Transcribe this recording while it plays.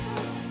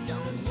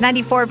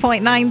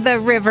94.9 The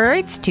River.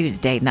 It's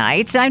Tuesday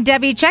night. I'm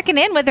Debbie checking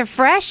in with a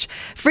fresh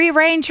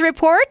free-range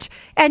report.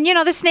 And,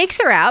 the snakes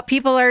are out.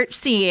 People are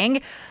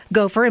seeing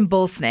gopher and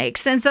bull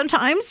snakes and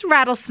sometimes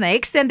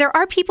rattlesnakes. And there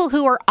are people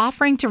who are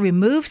offering to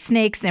remove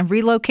snakes and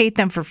relocate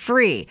them for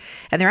free.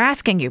 And they're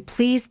asking you,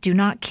 please do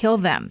not kill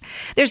them.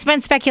 There's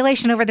been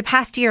speculation over the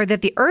past year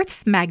that the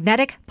Earth's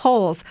magnetic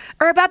poles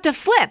are about to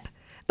flip.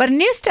 But a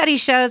new study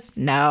shows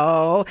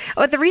no.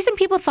 The reason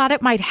people thought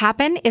it might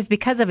happen is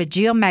because of a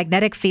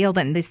geomagnetic field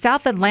in the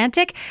South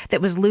Atlantic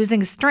that was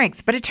losing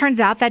strength. But it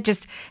turns out that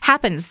just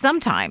happens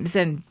sometimes,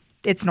 and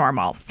it's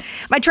normal.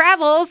 My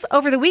travels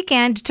over the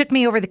weekend took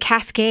me over the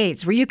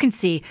Cascades, where you can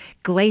see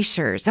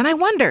glaciers. And I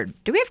wondered,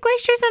 do we have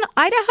glaciers in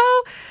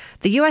Idaho?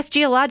 The U.S.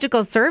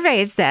 Geological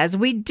Survey says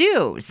we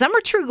do. Some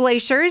are true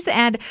glaciers,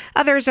 and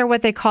others are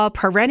what they call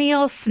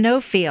perennial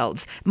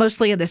snowfields,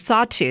 mostly in the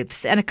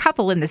Sawtooths and a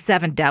couple in the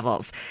Seven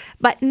Devils.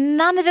 But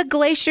none of the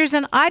glaciers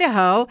in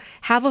Idaho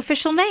have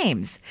official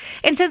names.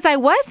 And since I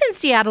was in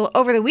Seattle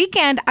over the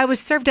weekend, I was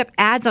served up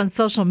ads on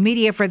social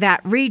media for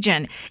that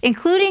region,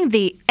 including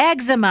the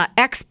Eczema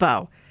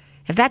Expo.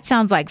 If that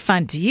sounds like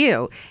fun to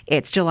you,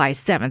 it's July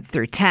 7th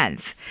through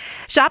 10th.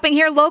 Shopping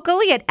here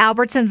locally at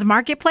Albertsons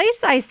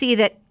Marketplace, I see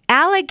that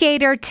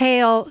alligator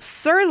tail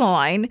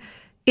sirloin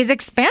is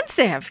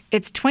expensive.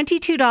 It's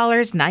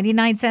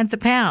 $22.99 a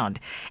pound.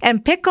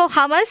 And pickle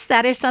hummus,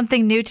 that is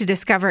something new to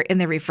discover in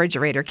the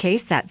refrigerator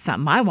case. That's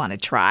something I want to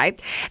try.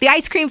 The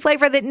ice cream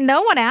flavor that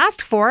no one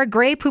asked for,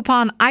 Grey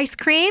Poupon ice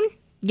cream.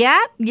 Yeah,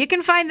 you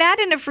can find that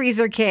in a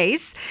freezer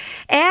case.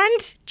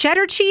 And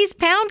cheddar cheese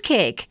pound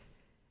cake.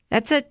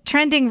 That's a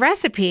trending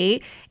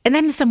recipe. And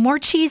then some more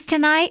cheese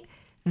tonight,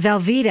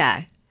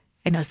 Velveeta.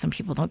 I know some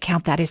people don't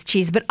count that as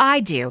cheese, but I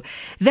do.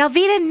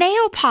 Velveeta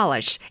nail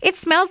polish. It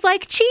smells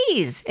like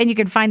cheese. And you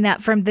can find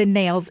that from the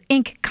Nails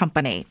Inc.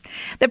 company.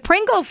 The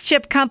Pringles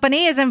Chip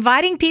Company is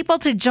inviting people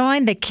to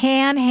join the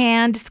Can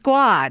Hand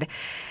Squad.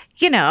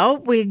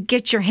 We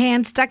get your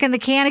hand stuck in the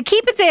can and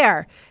keep it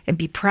there and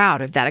be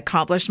proud of that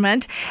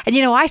accomplishment. And,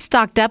 I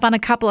stocked up on a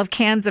couple of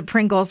cans of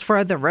Pringles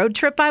for the road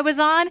trip I was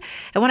on.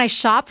 And when I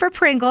shop for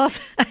Pringles,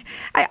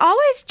 I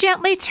always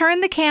gently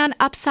turn the can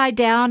upside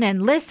down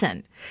and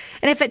listen.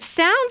 And if it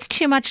sounds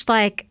too much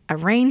like a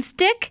rain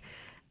stick,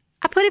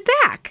 I put it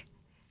back.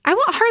 I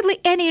want hardly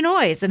any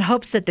noise in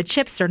hopes that the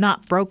chips are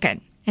not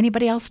broken.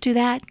 Anybody else do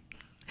that?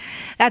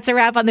 That's a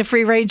wrap on the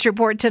Free Range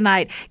Report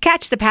tonight.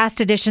 Catch the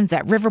past editions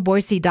at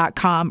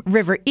riverboise.com,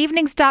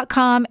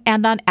 riverevenings.com,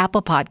 and on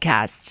Apple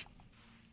Podcasts.